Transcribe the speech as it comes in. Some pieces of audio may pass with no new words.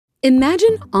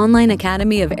Imagine Online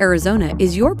Academy of Arizona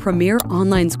is your premier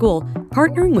online school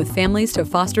partnering with families to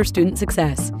foster student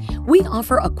success. We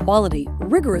offer a quality,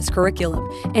 rigorous curriculum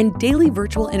and daily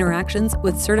virtual interactions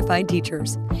with certified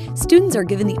teachers. Students are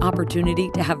given the opportunity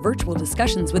to have virtual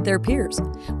discussions with their peers,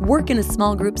 work in a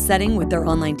small group setting with their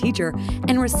online teacher,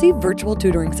 and receive virtual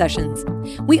tutoring sessions.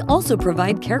 We also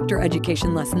provide character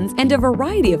education lessons and a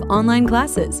variety of online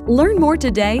classes. Learn more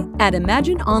today at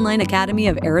Imagine Online Academy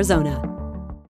of Arizona.